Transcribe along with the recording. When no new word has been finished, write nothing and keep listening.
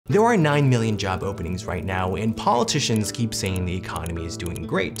There are 9 million job openings right now, and politicians keep saying the economy is doing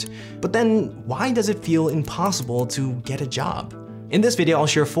great. But then, why does it feel impossible to get a job? In this video, I'll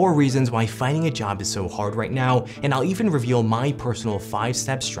share 4 reasons why finding a job is so hard right now, and I'll even reveal my personal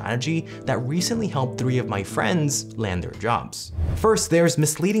 5-step strategy that recently helped 3 of my friends land their jobs. First, there's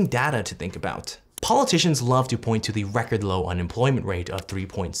misleading data to think about. Politicians love to point to the record low unemployment rate of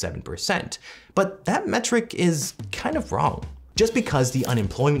 3.7%, but that metric is kind of wrong. Just because the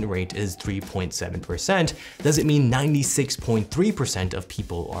unemployment rate is 3.7% doesn't mean 96.3% of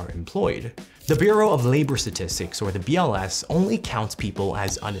people are employed. The Bureau of Labor Statistics, or the BLS, only counts people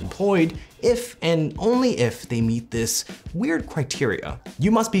as unemployed if and only if they meet this weird criteria.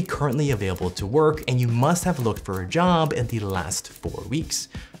 You must be currently available to work and you must have looked for a job in the last 4 weeks.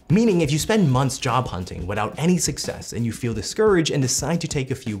 Meaning if you spend months job hunting without any success and you feel discouraged and decide to take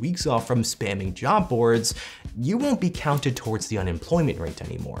a few weeks off from spamming job boards, you won't be counted towards the unemployment rate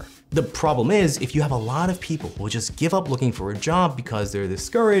anymore. The problem is, if you have a lot of people who just give up looking for a job because they're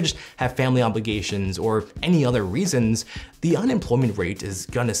discouraged, have family obligations, or any other reasons, the unemployment rate is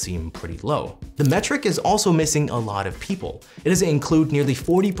gonna seem pretty low. The metric is also missing a lot of people. It doesn't include nearly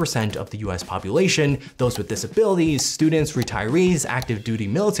 40% of the US population, those with disabilities, students, retirees, active duty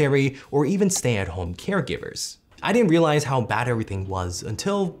military, or even stay-at-home caregivers. I didn't realize how bad everything was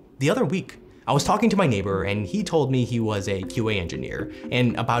until the other week. I was talking to my neighbor and he told me he was a QA engineer,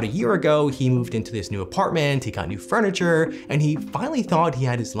 and about a year ago he moved into this new apartment, he got new furniture, and he finally thought he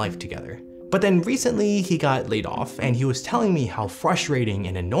had his life together. But then recently he got laid off, and he was telling me how frustrating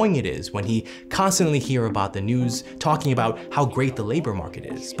and annoying it is when he constantly hears about the news talking about how great the labor market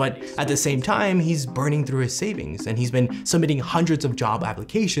is. But at the same time, he's burning through his savings and he's been submitting hundreds of job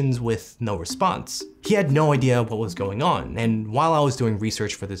applications with no response. He had no idea what was going on, and while I was doing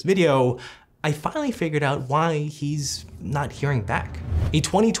research for this video, I finally figured out why he's not hearing back. A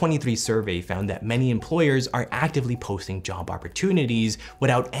 2023 survey found that many employers are actively posting job opportunities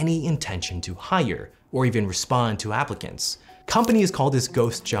without any intention to hire or even respond to applicants. Companies call this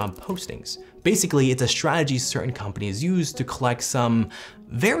ghost job postings. Basically, it's a strategy certain companies use to collect some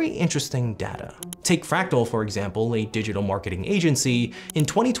very interesting data. Take Fractal, for example, a digital marketing agency. In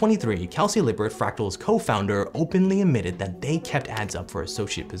 2023, Kelsey Lippert, Fractal's co-founder, openly admitted that they kept ads up for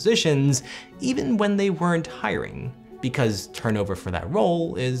associate positions even when they weren't hiring, because turnover for that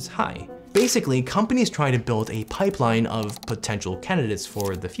role is high. Basically, companies try to build a pipeline of potential candidates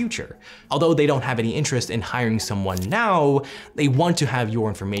for the future. Although they don't have any interest in hiring someone now, they want to have your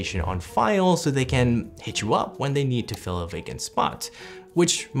information on file so they can hit you up when they need to fill a vacant spot,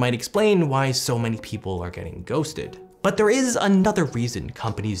 which might explain why so many people are getting ghosted. But there is another reason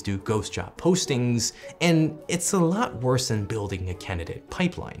companies do ghost job postings, and it's a lot worse than building a candidate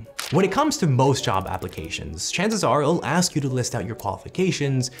pipeline. When it comes to most job applications, chances are it'll ask you to list out your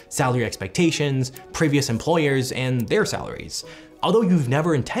qualifications, salary expectations, previous employers, and their salaries. Although you've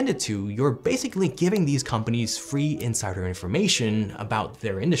never intended to, you're basically giving these companies free insider information about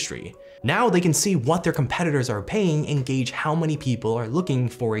their industry. Now they can see what their competitors are paying and gauge how many people are looking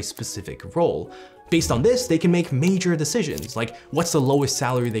for a specific role. Based on this, they can make major decisions, like what's the lowest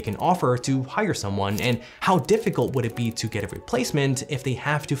salary they can offer to hire someone, and how difficult would it be to get a replacement if they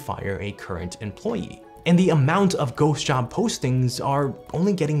have to fire a current employee. And the amount of ghost job postings are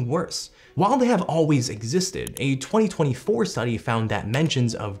only getting worse. While they have always existed, a 2024 study found that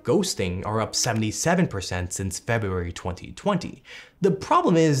mentions of ghosting are up 77% since February 2020. The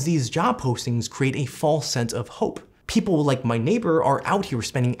problem is these job postings create a false sense of hope. People like my neighbor are out here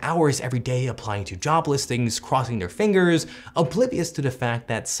spending hours every day applying to job listings, crossing their fingers, oblivious to the fact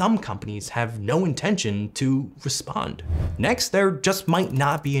that some companies have no intention to respond. Next, there just might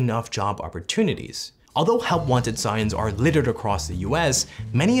not be enough job opportunities. Although help wanted signs are littered across the US,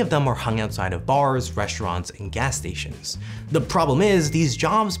 many of them are hung outside of bars, restaurants, and gas stations. The problem is these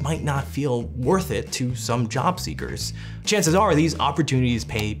jobs might not feel worth it to some job seekers. Chances are these opportunities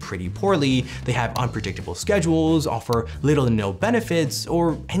pay pretty poorly, they have unpredictable schedules, offer little to no benefits,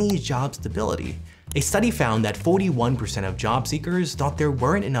 or any job stability. A study found that 41% of job seekers thought there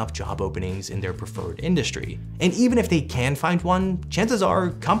weren't enough job openings in their preferred industry. And even if they can find one, chances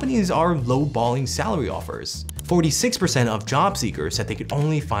are companies are lowballing salary offers. 46% of job seekers said they could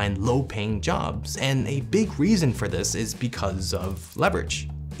only find low-paying jobs, and a big reason for this is because of leverage.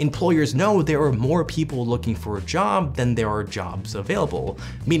 Employers know there are more people looking for a job than there are jobs available,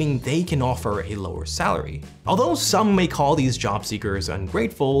 meaning they can offer a lower salary. Although some may call these job seekers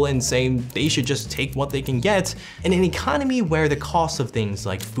ungrateful and say they should just take what they can get, in an economy where the costs of things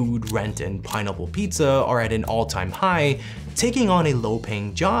like food, rent, and pineapple pizza are at an all-time high, taking on a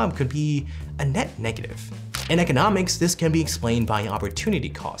low-paying job could be a net negative. In economics, this can be explained by opportunity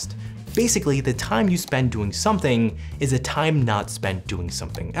cost. Basically, the time you spend doing something is the time not spent doing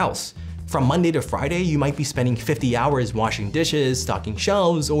something else. From Monday to Friday, you might be spending 50 hours washing dishes, stocking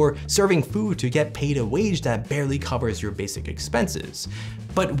shelves, or serving food to get paid a wage that barely covers your basic expenses.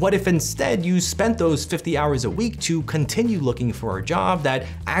 But what if instead you spent those 50 hours a week to continue looking for a job that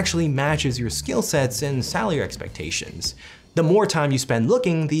actually matches your skill sets and salary expectations? The more time you spend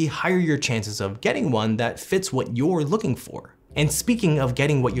looking, the higher your chances of getting one that fits what you're looking for. And speaking of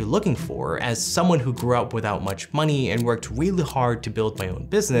getting what you're looking for, as someone who grew up without much money and worked really hard to build my own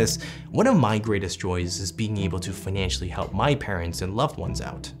business, one of my greatest joys is being able to financially help my parents and loved ones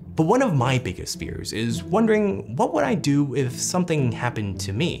out. But one of my biggest fears is wondering, what would I do if something happened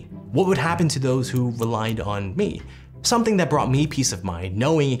to me? What would happen to those who relied on me? Something that brought me peace of mind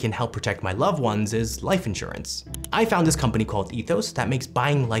knowing it can help protect my loved ones is life insurance. I found this company called Ethos that makes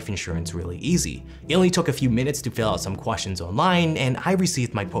buying life insurance really easy. It only took a few minutes to fill out some questions online, and I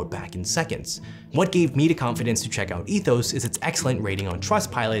received my quote back in seconds. What gave me the confidence to check out Ethos is its excellent rating on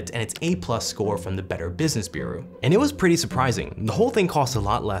Trustpilot and its A+ score from the Better Business Bureau. And it was pretty surprising. The whole thing cost a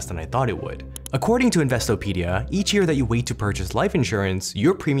lot less than I thought it would. According to Investopedia, each year that you wait to purchase life insurance,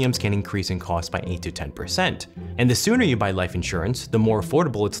 your premiums can increase in cost by 8 to 10%. And the sooner you buy life insurance, the more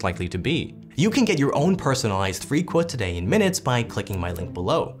affordable it's likely to be. You can get your own personalized free quote today in minutes by clicking my link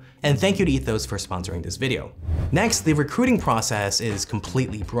below. And thank you to Ethos for sponsoring this video. Next, the recruiting process is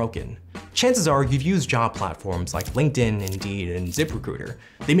completely broken. Chances are you've used job platforms like LinkedIn, Indeed, and ZipRecruiter.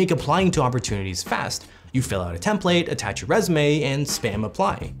 They make applying to opportunities fast. You fill out a template, attach your resume, and spam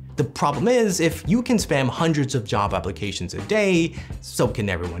apply. The problem is, if you can spam hundreds of job applications a day, so can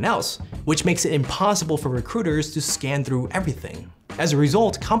everyone else, which makes it impossible for recruiters to scan through everything. As a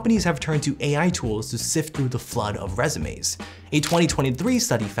result, companies have turned to AI tools to sift through the flood of resumes. A 2023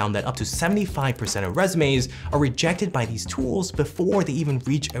 study found that up to 75% of resumes are rejected by these tools before they even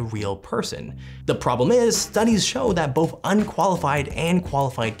reach a real person. The problem is, studies show that both unqualified and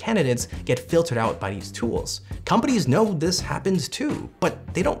qualified candidates get filtered out by these tools. Companies know this happens too,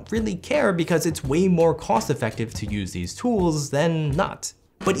 but they don't really care because it's way more cost-effective to use these tools than not.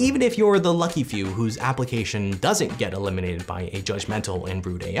 But even if you're the lucky few whose application doesn't get eliminated by a judgmental and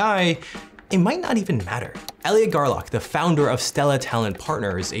rude AI, it might not even matter. Elliot Garlock, the founder of Stella Talent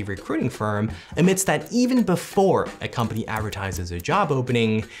Partners, a recruiting firm, admits that even before a company advertises a job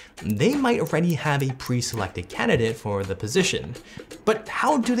opening, they might already have a pre-selected candidate for the position. But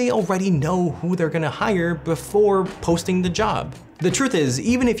how do they already know who they're gonna hire before posting the job? The truth is,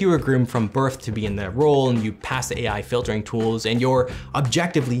 even if you were groomed from birth to be in that role and you pass the AI filtering tools and you're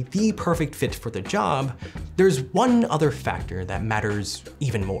objectively the perfect fit for the job, there's one other factor that matters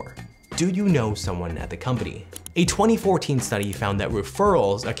even more. Do you know someone at the company? A 2014 study found that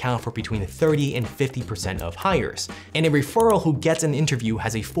referrals account for between 30 and 50% of hires, and a referral who gets an interview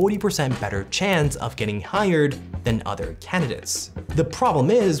has a 40% better chance of getting hired than other candidates. The problem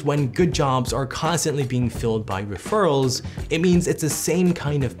is, when good jobs are constantly being filled by referrals, it means it's the same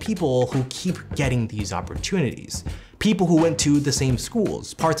kind of people who keep getting these opportunities. People who went to the same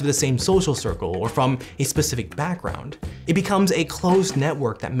schools, parts of the same social circle, or from a specific background. It becomes a closed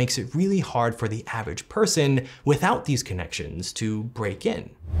network that makes it really hard for the average person without these connections to break in.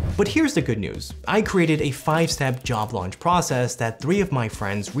 But here's the good news. I created a 5-step job launch process that 3 of my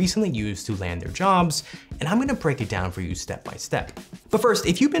friends recently used to land their jobs, and I'm gonna break it down for you step by step. But first,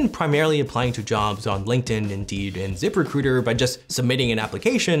 if you've been primarily applying to jobs on LinkedIn, Indeed, and ZipRecruiter by just submitting an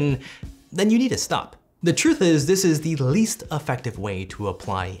application, then you need to stop. The truth is, this is the least effective way to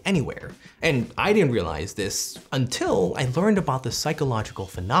apply anywhere. And I didn't realize this until I learned about the psychological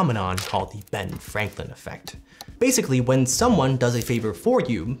phenomenon called the Ben Franklin effect. Basically, when someone does a favor for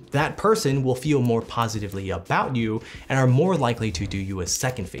you, that person will feel more positively about you and are more likely to do you a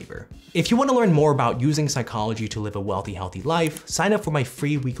second favor. If you want to learn more about using psychology to live a wealthy, healthy life, sign up for my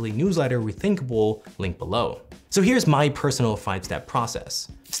free weekly newsletter, Rethinkable, link below. So here's my personal 5-step process.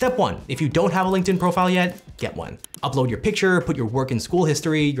 Step 1, if you don't have a LinkedIn profile yet, get one. Upload your picture, put your work and school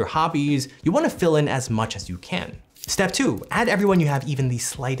history, your hobbies. You want to fill in as much as you can. Step 2, add everyone you have even the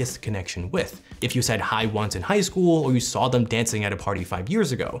slightest connection with. If you said hi once in high school or you saw them dancing at a party 5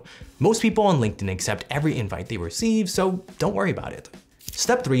 years ago. Most people on LinkedIn accept every invite they receive, so don't worry about it.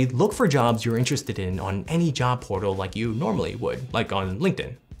 Step 3, look for jobs you're interested in on any job portal like you normally would, like on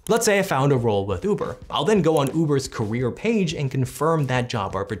LinkedIn. Let's say I found a role with Uber. I'll then go on Uber's career page and confirm that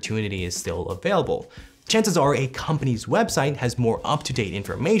job opportunity is still available. Chances are a company's website has more up-to-date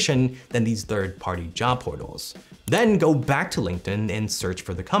information than these third-party job portals. Then go back to LinkedIn and search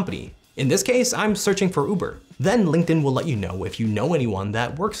for the company. In this case, I'm searching for Uber. Then LinkedIn will let you know if you know anyone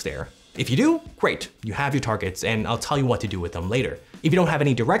that works there. If you do, great, you have your targets and I'll tell you what to do with them later. If you don't have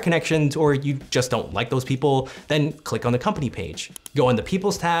any direct connections or you just don't like those people, then click on the company page. Go on the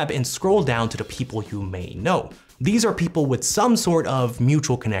People's tab and scroll down to the people you may know. These are people with some sort of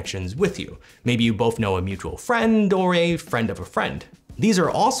mutual connections with you. Maybe you both know a mutual friend or a friend of a friend. These are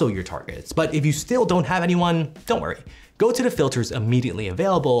also your targets, but if you still don't have anyone, don't worry. Go to the filters immediately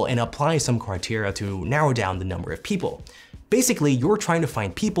available and apply some criteria to narrow down the number of people. Basically, you're trying to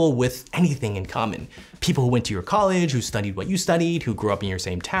find people with anything in common. People who went to your college, who studied what you studied, who grew up in your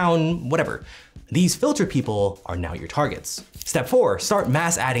same town, whatever. These filtered people are now your targets. Step 4, start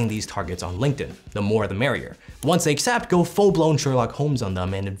mass adding these targets on LinkedIn. The more the merrier. Once they accept, go full-blown Sherlock Holmes on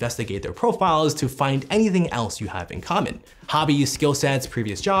them and investigate their profiles to find anything else you have in common. Hobbies, skill sets,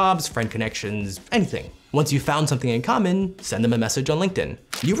 previous jobs, friend connections, anything. Once you've found something in common, send them a message on LinkedIn.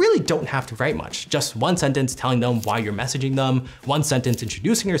 You really don't have to write much, just one sentence telling them why you're messaging them, one sentence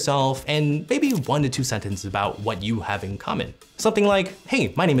introducing yourself, and maybe 1 to 2 sentences about what you have in common. Something like,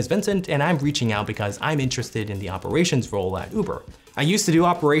 hey, my name is Vincent and I'm reaching out because I'm interested in the operations role at Uber. I used to do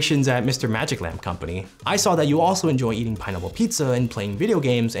operations at Mr. Magic Lamp Company. I saw that you also enjoy eating pineapple pizza and playing video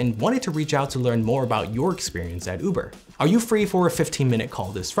games and wanted to reach out to learn more about your experience at Uber. Are you free for a 15-minute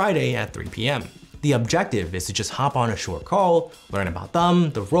call this Friday at 3 p.m.? The objective is to just hop on a short call, learn about them,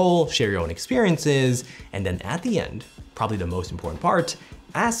 the role, share your own experiences, and then at the end, probably the most important part,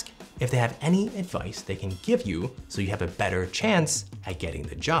 ask if they have any advice they can give you so you have a better chance at getting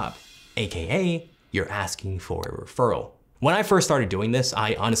the job. AKA, you're asking for a referral. When I first started doing this,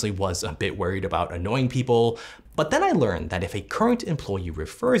 I honestly was a bit worried about annoying people, but then I learned that if a current employee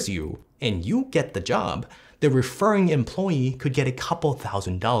refers you and you get the job, the referring employee could get a couple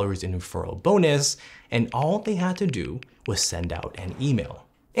 $1,000s in referral bonus, and all they had to do was send out an email.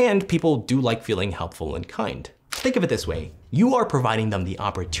 And people do like feeling helpful and kind. Think of it this way, you are providing them the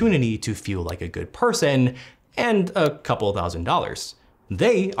opportunity to feel like a good person and a couple $1,000s.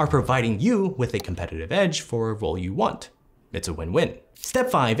 They are providing you with a competitive edge for a role you want. It's a win-win. Step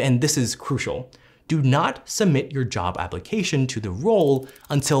 5, and this is crucial. Do not submit your job application to the role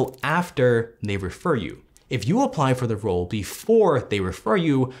until after they refer you. If you apply for the role before they refer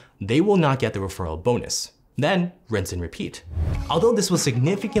you, they will not get the referral bonus. Then rinse and repeat. Although this will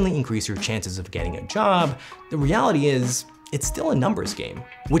significantly increase your chances of getting a job, the reality is it's still a numbers game.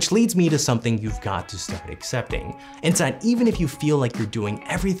 Which leads me to something you've got to start accepting. It's that even if you feel like you're doing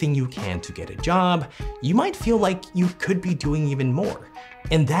everything you can to get a job, you might feel like you could be doing even more.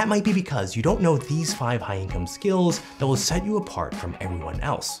 And that might be because you don't know these 5 high-income skills that will set you apart from everyone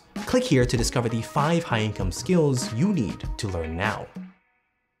else. Click here to discover the 5 high-income skills you need to learn now.